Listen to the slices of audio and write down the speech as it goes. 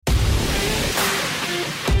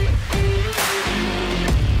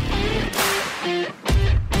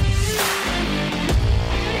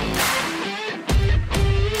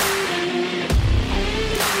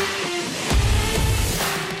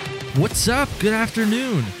What's up? Good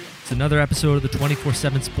afternoon. It's another episode of the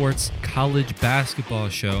 24/7 Sports College Basketball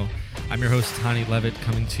Show. I'm your host, Tani Levitt,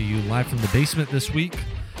 coming to you live from the basement this week.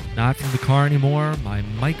 Not from the car anymore. My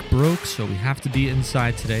mic broke, so we have to be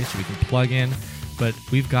inside today so we can plug in. But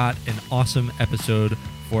we've got an awesome episode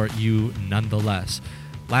for you nonetheless.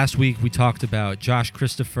 Last week, we talked about Josh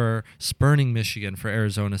Christopher spurning Michigan for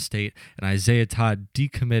Arizona State and Isaiah Todd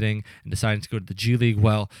decommitting and deciding to go to the G League.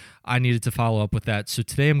 Well, I needed to follow up with that. So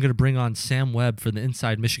today I'm going to bring on Sam Webb for the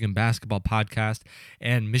Inside Michigan Basketball podcast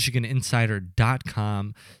and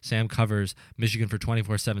MichiganInsider.com. Sam covers Michigan for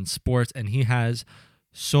 24/7 Sports, and he has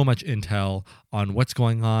so much intel on what's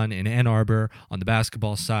going on in Ann Arbor on the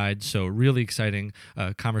basketball side. So really exciting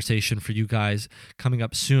conversation for you guys coming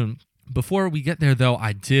up soon. Before we get there, though,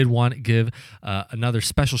 I did want to give another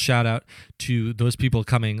special shout out to those people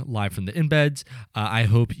coming live from the embeds. I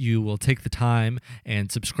hope you will take the time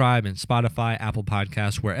and subscribe in Spotify, Apple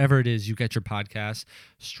Podcasts, wherever it is you get your podcasts,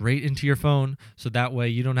 straight into your phone. So that way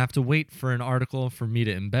you don't have to wait for an article for me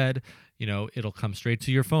to embed. You know, it'll come straight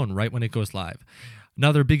to your phone right when it goes live.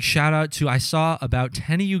 Another big shout out to, I saw about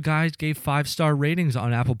 10 of you guys gave 5-star ratings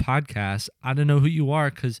on Apple Podcasts. I don't know who you are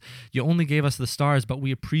because you only gave us the stars, but we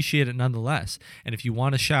appreciate it nonetheless. And if you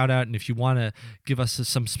want to shout out and if you want to give us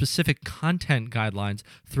some specific content guidelines,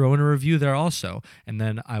 throw in a review there also. And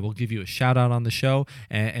then I will give you a shout out on the show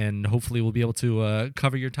and hopefully we'll be able to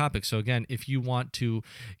cover your topic. So again, if you want to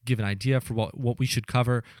give an idea for what we should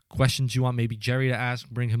cover, questions you want maybe Jerry to ask,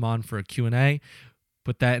 bring him on for a Q&A.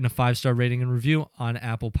 Put that in a 5-star rating and review on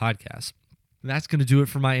Apple Podcasts. And that's going to do it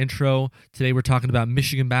for my intro. Today we're talking about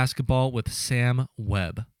Michigan basketball with Sam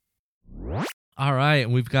Webb. All right,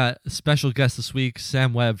 and we've got a special guest this week,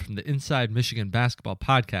 Sam Webb from the Inside Michigan Basketball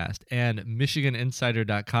Podcast and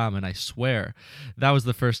MichiganInsider.com. And I swear that was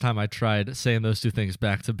the first time I tried saying those two things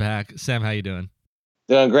back to back. Sam, how you doing?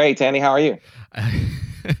 Doing great, Tanny. How are you?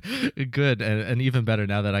 Good, and even better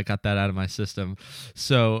now that I got that out of my system.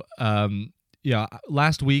 So, yeah,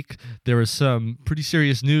 last week there was some pretty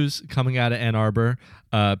serious news coming out of Ann Arbor,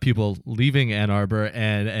 people leaving Ann Arbor,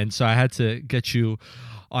 and so I had to get you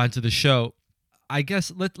onto the show. I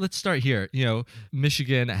guess let's start here. You know,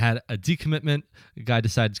 Michigan had a decommitment. A guy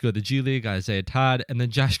decided to go to the G League, Isaiah Todd, and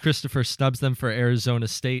then Josh Christopher snubs them for Arizona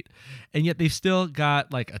State, and yet they've still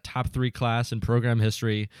got like a top 3 class in program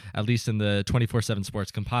history, at least in the 24/7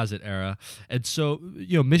 Sports composite era. And so,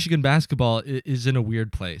 you know, Michigan basketball is in a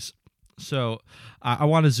weird place. So I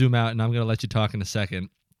want to zoom out, and I'm going to let you talk in a second.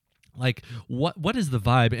 Like, what is the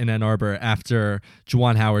vibe in Ann Arbor after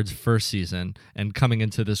Juwan Howard's first season and coming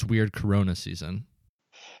into this weird Corona season?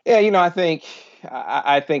 Yeah, you know, I think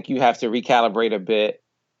you have to recalibrate a bit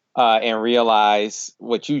and realize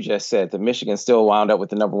what you just said. That Michigan still wound up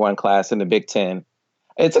with the number 1 class in the Big Ten.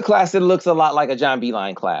 It's a class that looks a lot like a John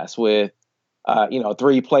Beilein class with,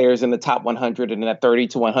 3 players in the top 100 in that 30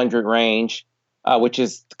 to 100 range. Which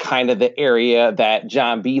is kind of the area that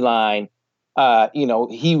John Beilein,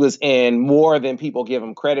 he was in more than people give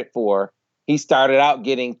him credit for. He started out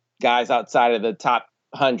getting guys outside of the top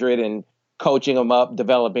 100 and coaching them up,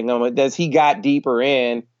 developing them. As he got deeper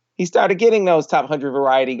in, he started getting those top 100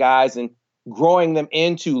 variety guys and growing them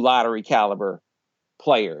into lottery caliber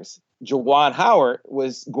players. Juwan Howard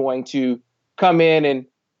was going to come in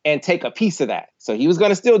and take a piece of that. So he was going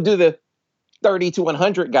to still do the 30 to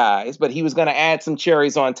 100 guys, but he was going to add some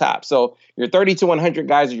cherries on top. So your 30 to 100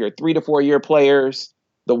 guys are your 3 to 4 year players,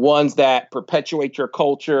 the ones that perpetuate your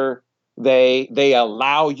culture. They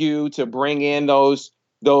allow you to bring in those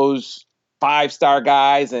 5-star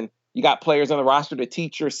guys, and you got players on the roster to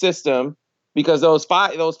teach your system because those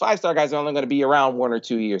 5-star guys are only going to be around 1 or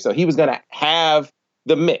 2 years. So he was going to have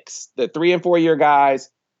the mix, the 3 and 4 year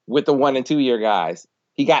guys with the 1 and 2 year guys.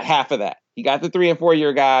 He got half of that. He got the 3 and 4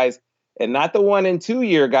 year guys and not the 1 and 2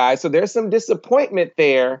 year guys. So there's some disappointment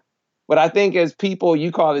there. But I think as people,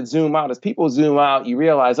 you call it zoom out, as people zoom out, you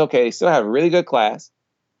realize, okay, they still have a really good class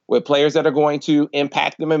with players that are going to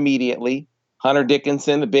impact them immediately. Hunter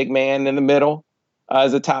Dickinson, the big man in the middle,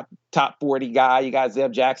 is a top 40 guy. You got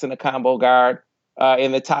Zeb Jackson, a combo guard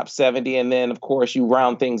in the top 70. And then, of course, you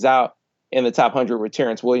round things out in the top 100 with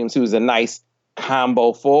Terrence Williams, who's a nice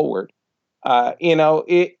combo forward.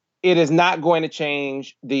 It is not going to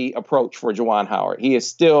change the approach for Juwan Howard. He is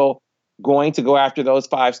still going to go after those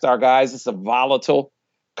 5-star guys. It's a volatile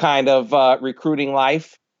kind of recruiting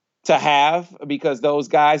life to have because those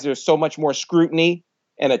guys, there's so much more scrutiny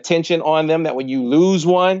and attention on them that when you lose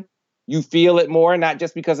one, you feel it more, not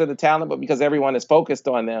just because of the talent, but because everyone is focused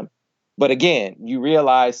on them. But again, you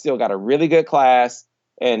realize still got a really good class.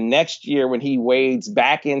 And next year, when he wades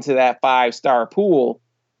back into that 5-star pool,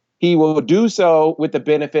 he will do so with the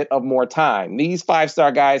benefit of more time. These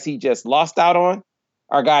 5-star guys he just lost out on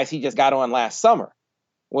are guys he just got on last summer.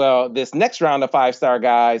 Well, this next round of 5-star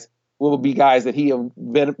guys will be guys that he have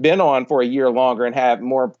been on for a year longer and have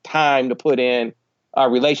more time to put in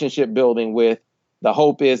relationship building with. The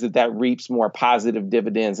hope is that reaps more positive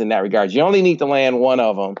dividends in that regard. You only need to land one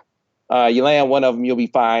of them. You land one of them, you'll be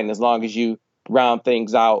fine as long as you round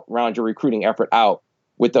things out, round your recruiting effort out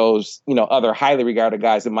with those, other highly regarded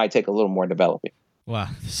guys that might take a little more developing. Wow,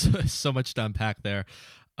 so much to unpack there,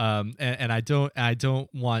 and I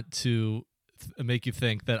don't want to make you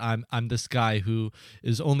think that I'm this guy who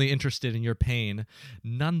is only interested in your pain.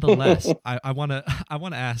 Nonetheless, I want to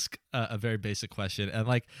ask a very basic question, and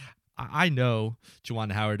like I know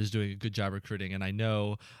Juwan Howard is doing a good job recruiting, and I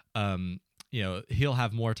know he'll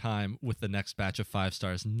have more time with the next batch of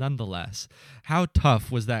 5-stars. Nonetheless, how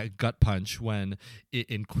tough was that gut punch when,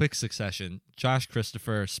 in quick succession, Josh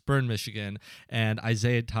Christopher spurned Michigan and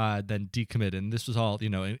Isaiah Todd then decommitted? And this was all,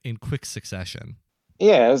 in quick succession.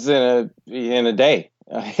 Yeah, it was in a day,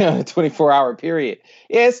 a 24-hour period.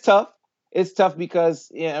 Yeah, it's tough. It's tough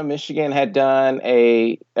because Michigan had done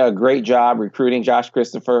a great job recruiting Josh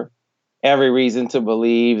Christopher. Every reason to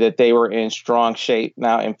believe that they were in strong shape.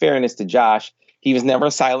 Now, in fairness to Josh, he was never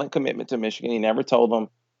a silent commitment to Michigan. He never told them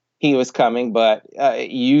he was coming, but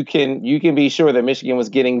you can be sure that Michigan was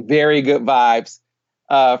getting very good vibes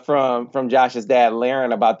from Josh's dad,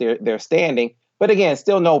 Laren, about their standing. But again,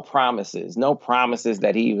 still no promises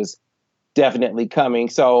that he was definitely coming.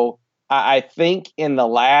 So I think in the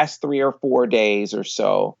last 3 or 4 days or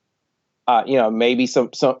so, maybe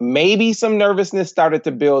some nervousness started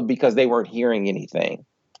to build because they weren't hearing anything.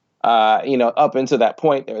 Up until that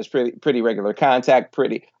point, there was pretty regular contact,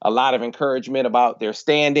 a lot of encouragement about their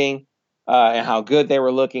standing and how good they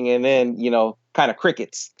were looking, and then kind of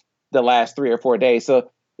crickets the last 3 or 4 days. So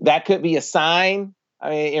that could be a sign. I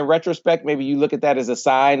mean, in retrospect, maybe you look at that as a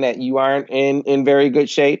sign that you aren't in very good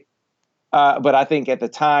shape. But I think at the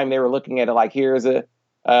time they were looking at it like, here's a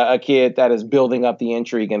kid that is building up the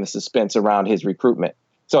intrigue and the suspense around his recruitment.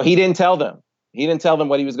 So he didn't tell them. He didn't tell them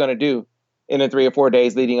what he was going to do in the 3 or 4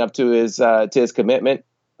 days leading up to his commitment.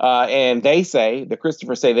 And the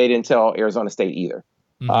Christopher say they didn't tell Arizona State either.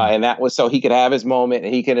 Mm-hmm. And that was so he could have his moment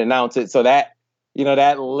and he could announce it. So that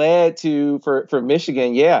led to for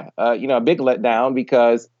Michigan, a big letdown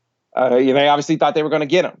because they obviously thought they were going to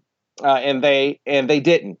get him, and they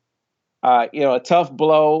didn't. A tough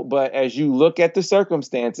blow, but as you look at the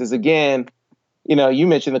circumstances, again, you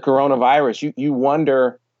mentioned the coronavirus. You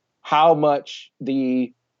wonder how much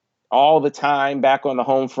all the time back on the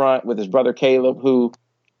home front with his brother Caleb,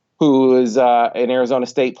 who is an Arizona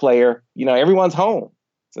State player. Everyone's home,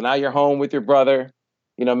 so now you're home with your brother.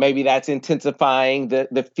 Maybe that's intensifying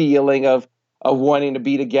the feeling of wanting to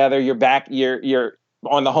be together. You're back. You're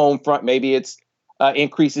on the home front. Maybe it's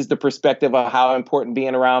increases the perspective of how important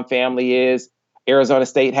being around family is. Arizona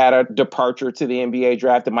State had a departure to the NBA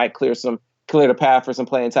draft that might clear the path for some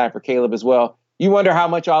playing time for Caleb as well. You wonder how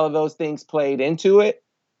much all of those things played into it.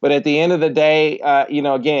 But at the end of the day,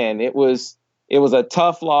 again, it was a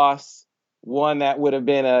tough loss, one that would have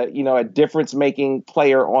been a difference-making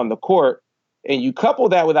player on the court. And you couple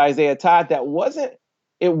that with Isaiah Todd, it wasn't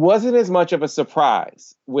as much of a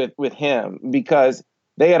surprise with him because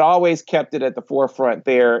they had always kept it at the forefront,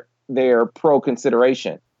 their pro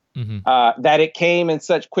consideration. Mm-hmm. That it came in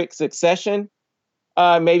such quick succession,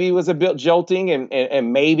 maybe it was a bit jolting,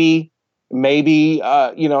 and maybe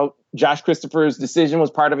Josh Christopher's decision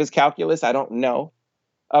was part of his calculus. I don't know,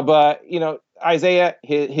 but Isaiah,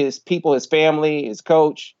 his people, his family, his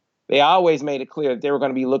coach, they always made it clear that they were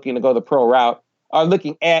going to be looking to go the pro route, or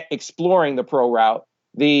looking at exploring the pro route.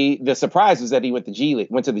 The surprise was that he went to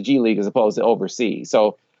the G League as opposed to overseas. So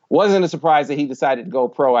it wasn't a surprise that he decided to go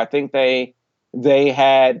pro. I think they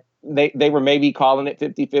were maybe calling it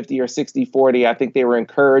 50-50 or 60-40. I think they were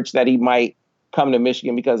encouraged that he might come to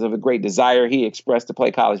Michigan because of a great desire he expressed to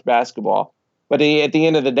play college basketball. But at the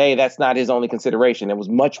end of the day, that's not his only consideration. It was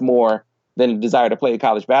much more than a desire to play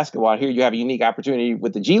college basketball. Here you have a unique opportunity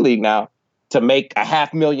with the G League now to make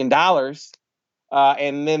 $500,000.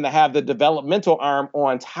 And then to have the developmental arm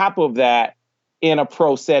on top of that in a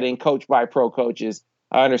pro setting, coached by pro coaches.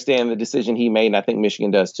 I understand the decision he made, and I think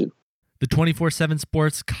Michigan does too. The 24/7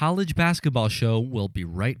 Sports College Basketball Show will be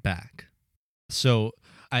right back. So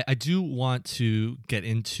I do want to get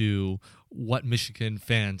into what Michigan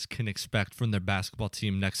fans can expect from their basketball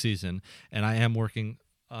team next season, and I am working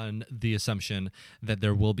on the assumption that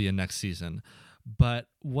there will be a next season. But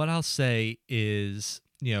what I'll say is,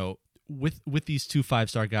 with these two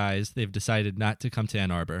 5-star guys, they've decided not to come to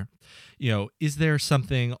Ann Arbor. Is there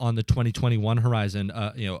something on the 2021 horizon,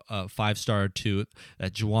 a 5-star or two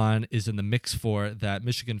that Juwan is in the mix for that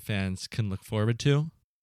Michigan fans can look forward to?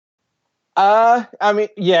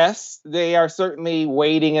 Yes, they are certainly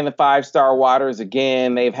wading in the 5-star waters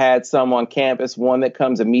again. They've had some on campus. One that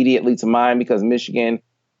comes immediately to mind because Michigan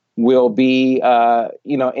will be,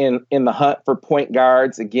 in the hunt for point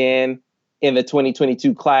guards again in the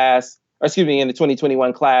 2022 class, or excuse me, in the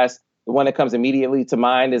 2021 class. The one that comes immediately to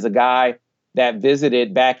mind is a guy that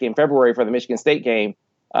visited back in February for the Michigan State game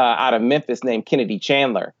out of Memphis named Kennedy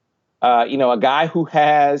Chandler. A guy who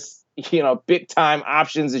has, big time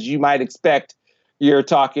options as you might expect. You're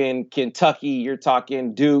talking Kentucky, you're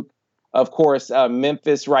talking Duke, of course,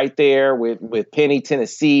 Memphis right there with Penny,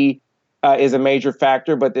 Tennessee is a major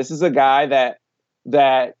factor. But this is a guy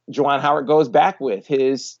that Juwan Howard goes back with.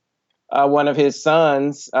 His one of his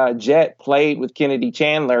sons, Jet, played with Kennedy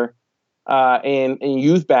Chandler in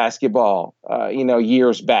youth basketball,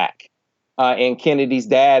 years back. And Kennedy's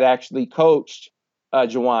dad actually coached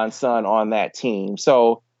Juwan's son on that team.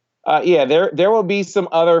 So, there will be some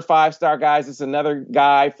other 5-star guys. It's another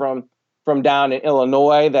guy from down in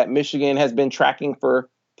Illinois that Michigan has been tracking for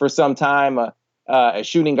some time. A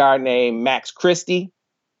shooting guard named Max Christie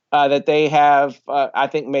that they have, I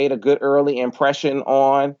think, made a good early impression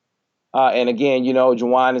on. And again,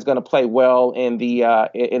 Juwan is going to play well in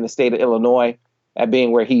the state of Illinois, at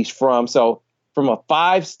being where he's from. So, from a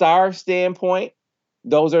 5-star standpoint,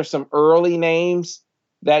 those are some early names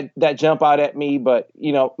that jump out at me. But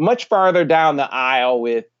much farther down the aisle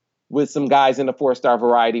with some guys in the 4-star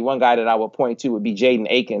variety. One guy that I would point to would be Jaden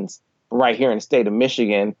Akins, right here in the state of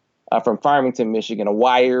Michigan, from Farmington, Michigan, a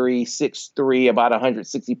wiry 6'3", about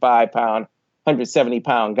 165-pound,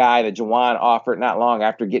 170-pound guy that Juwan offered not long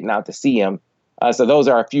after getting out to see him. So those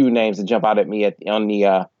are a few names that jump out at me on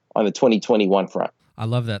the 2021 front. I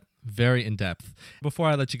love that. Very in depth. Before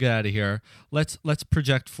I let you get out of here, let's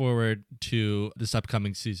project forward to this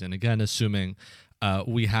upcoming season. Again, assuming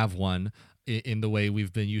we have one in the way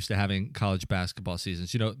we've been used to having college basketball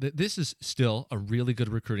seasons. This is still a really good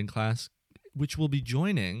recruiting class, which will be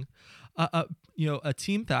joining a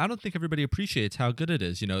team that I don't think everybody appreciates how good it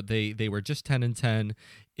is. They were just 10-10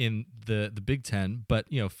 in the Big Ten, but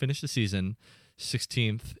finished the season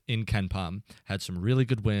 16th in KenPom, had some really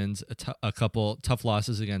good wins, a couple tough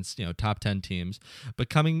losses against top 10 teams, but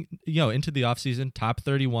coming into the offseason, top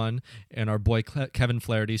 31 in our boy Kevin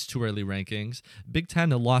Flaherty's too early rankings. Big Ten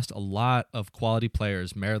had lost a lot of quality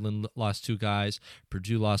players. Maryland lost 2 guys,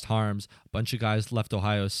 Purdue lost Harms, a bunch of guys left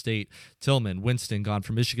Ohio State, Tillman, Winston gone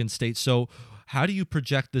from Michigan State. So how do you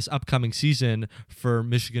project this upcoming season for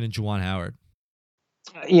Michigan and Juwan Howard?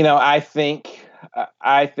 I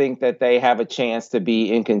think that they have a chance to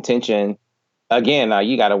be in contention. Again,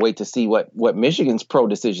 you got to wait to see what Michigan's pro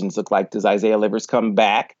decisions look like. Does Isaiah Livers come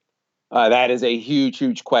back? That is a huge,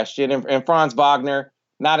 huge question. And Franz Wagner,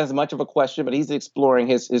 not as much of a question, but he's exploring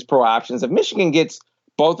his pro options. If Michigan gets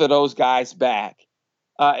both of those guys back,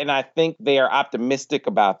 and I think they are optimistic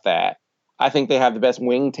about that, I think they have the best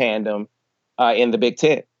wing tandem in the Big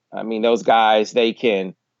Ten. I mean, those guys, they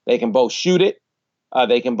can both shoot it.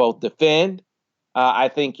 They can both defend. I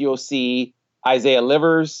think you'll see Isaiah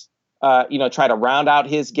Livers, try to round out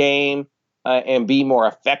his game and be more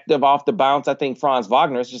effective off the bounce. I think Franz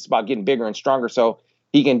Wagner is just about getting bigger and stronger, so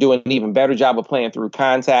he can do an even better job of playing through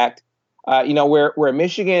contact. Where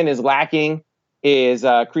Michigan is lacking is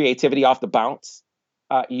creativity off the bounce.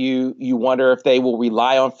 You wonder if they will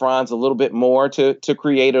rely on Franz a little bit more to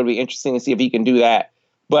create. It'll be interesting to see if he can do that.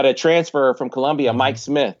 But a transfer from Columbia, Mike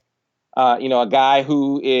Smith, a guy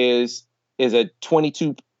who is a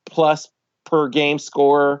 22 plus per game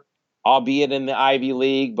scorer, albeit in the Ivy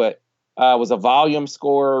League, but was a volume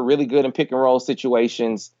scorer, really good in pick and roll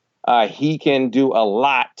situations. He can do a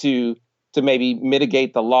lot to maybe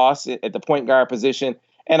mitigate the loss at the point guard position.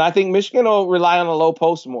 And I think Michigan will rely on the low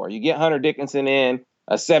post more. You get Hunter Dickinson in,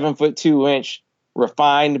 a 7'2"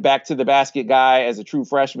 refined back to the basket guy as a true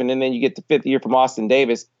freshman. And then you get the 5th year from Austin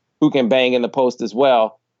Davis, who can bang in the post as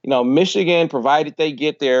well. Michigan, provided they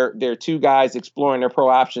get their 2 guys exploring their pro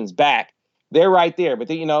options back, they're right there. But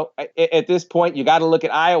at this point, you got to look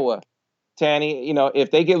at Iowa, Tanny. If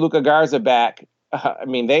they get Luka Garza back,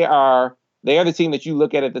 they are the team that you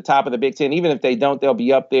look at the top of the Big Ten. Even if they don't, they'll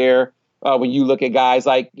be up there. When you look at guys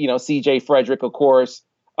like C.J. Frederick, of course,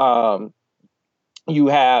 you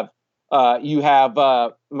have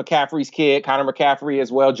McCaffrey's kid, Connor McCaffrey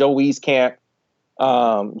as well, Joe Wieskamp.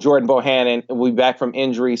 Jordan Bohannon will be back from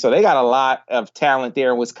injury. So they got a lot of talent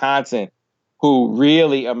there in Wisconsin who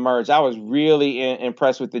really emerged. I was really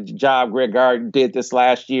impressed with the job Greg Gard did this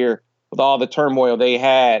last year with all the turmoil they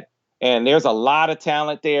had. And there's a lot of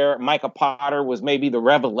talent there. Micah Potter was maybe the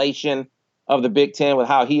revelation of the Big Ten with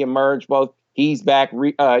how he emerged. Both he's back,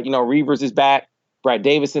 Reavers is back, Brad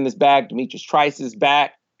Davison is back, Demetrius Trice is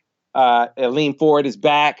back, Aleem Ford is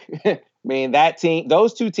back. I mean, that team,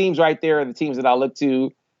 those two teams right there are the teams that I look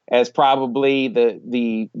to as probably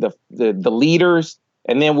the leaders.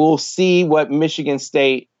 And then we'll see what Michigan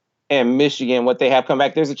State and Michigan, what they have come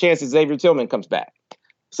back. There's a chance that Xavier Tillman comes back.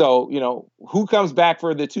 So, who comes back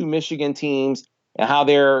for the two Michigan teams and how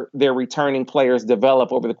their returning players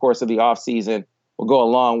develop over the course of the offseason will go a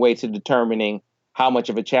long way to determining how much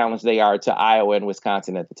of a challenge they are to Iowa and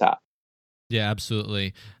Wisconsin at the top. Yeah,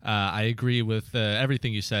 absolutely. I agree with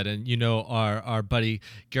everything you said. And, our buddy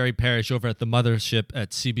Gary Parrish over at the Mothership at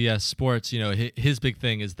CBS Sports, his big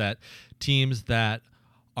thing is that teams that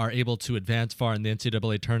are able to advance far in the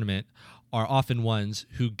NCAA tournament are often ones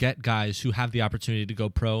who get guys who have the opportunity to go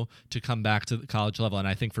pro to come back to the college level. And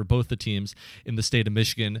I think for both the teams in the state of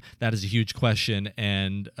Michigan, that is a huge question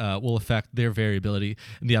and will affect their variability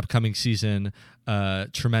in the upcoming season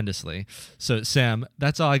tremendously. So, Sam,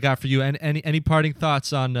 that's all I got for you. And any parting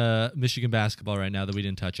thoughts on Michigan basketball right now that we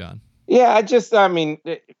didn't touch on? Yeah,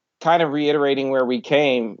 kind of reiterating where we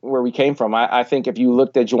came from. I think if you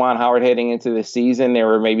looked at Juwan Howard heading into the season, there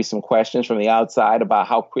were maybe some questions from the outside about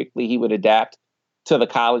how quickly he would adapt to the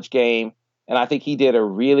college game. And I think he did a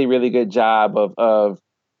really, really good job of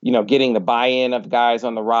getting the buy-in of guys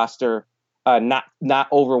on the roster, not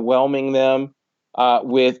overwhelming them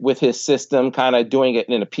with his system, kind of doing it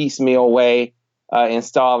in a piecemeal way,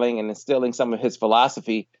 installing and instilling some of his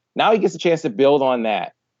philosophy. Now he gets a chance to build on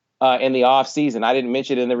that. In the off season. I didn't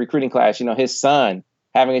mention it in the recruiting class, his son,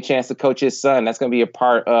 having a chance to coach his son, that's going to be a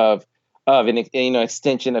part of an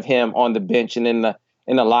extension of him on the bench and in the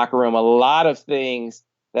locker room. A lot of things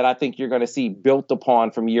that I think you're going to see built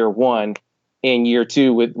upon from year one in year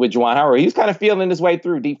two with Juwan Howard. He's kind of feeling his way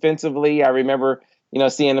through defensively. I remember,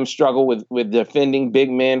 seeing them struggle with defending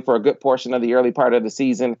big men for a good portion of the early part of the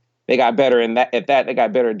season. They got better they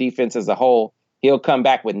got better defense as a whole. He'll come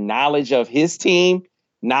back with knowledge of his team,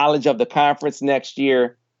 knowledge of the conference next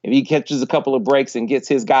year. If he catches a couple of breaks and gets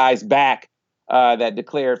his guys back that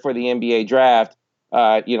declared for the NBA draft,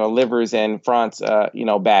 Livers and Franz,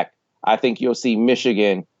 back, I think you'll see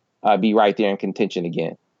Michigan be right there in contention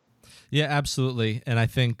again. Yeah, absolutely. And I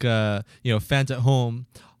think, fans at home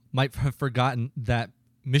might have forgotten that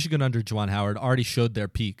Michigan under Juwan Howard already showed their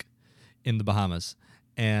peak in the Bahamas.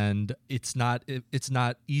 And it's not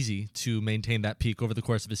easy to maintain that peak over the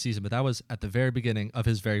course of a season, but that was at the very beginning of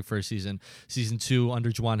his very first season. Season 2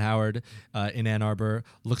 under Juwan Howard in Ann Arbor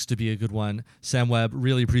looks to be a good one. Sam Webb,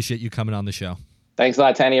 really appreciate you coming on the show. Thanks a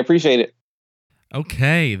lot, Tani. Appreciate it.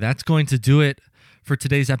 Okay, that's going to do it for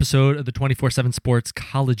today's episode of the 24/7 Sports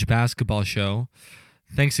College Basketball Show.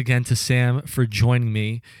 Thanks again to Sam for joining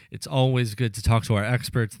me. It's always good to talk to our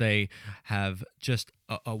experts. They have just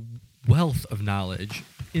a wealth of knowledge,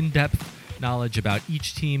 in-depth knowledge about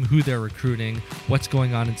each team, who they're recruiting, what's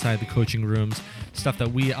going on inside the coaching rooms, stuff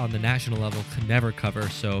that we on the national level can never cover.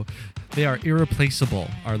 So they are irreplaceable,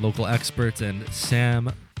 our local experts, and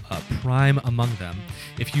Sam prime among them.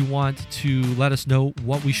 If you want to let us know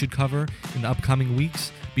what we should cover in the upcoming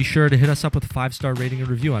weeks, be sure to hit us up with a 5-star rating and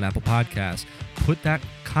review on Apple Podcasts. Put that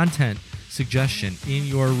content suggestion in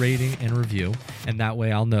your rating and review, and that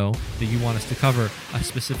way I'll know that you want us to cover a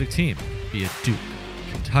specific team, be it Duke,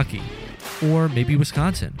 Kentucky, or maybe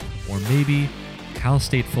Wisconsin, or maybe Cal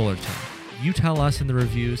State Fullerton. You tell us in the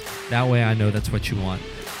reviews, that way I know that's what you want.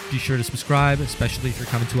 Be sure to subscribe, especially if you're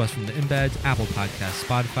coming to us from the embeds, Apple Podcasts,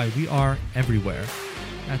 Spotify. We are everywhere.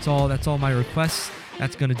 That's all my requests.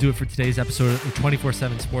 That's going to do it for today's episode of the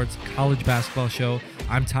 24/7 Sports College Basketball Show.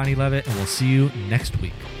 I'm Tani Levitt, and we'll see you next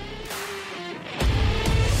week.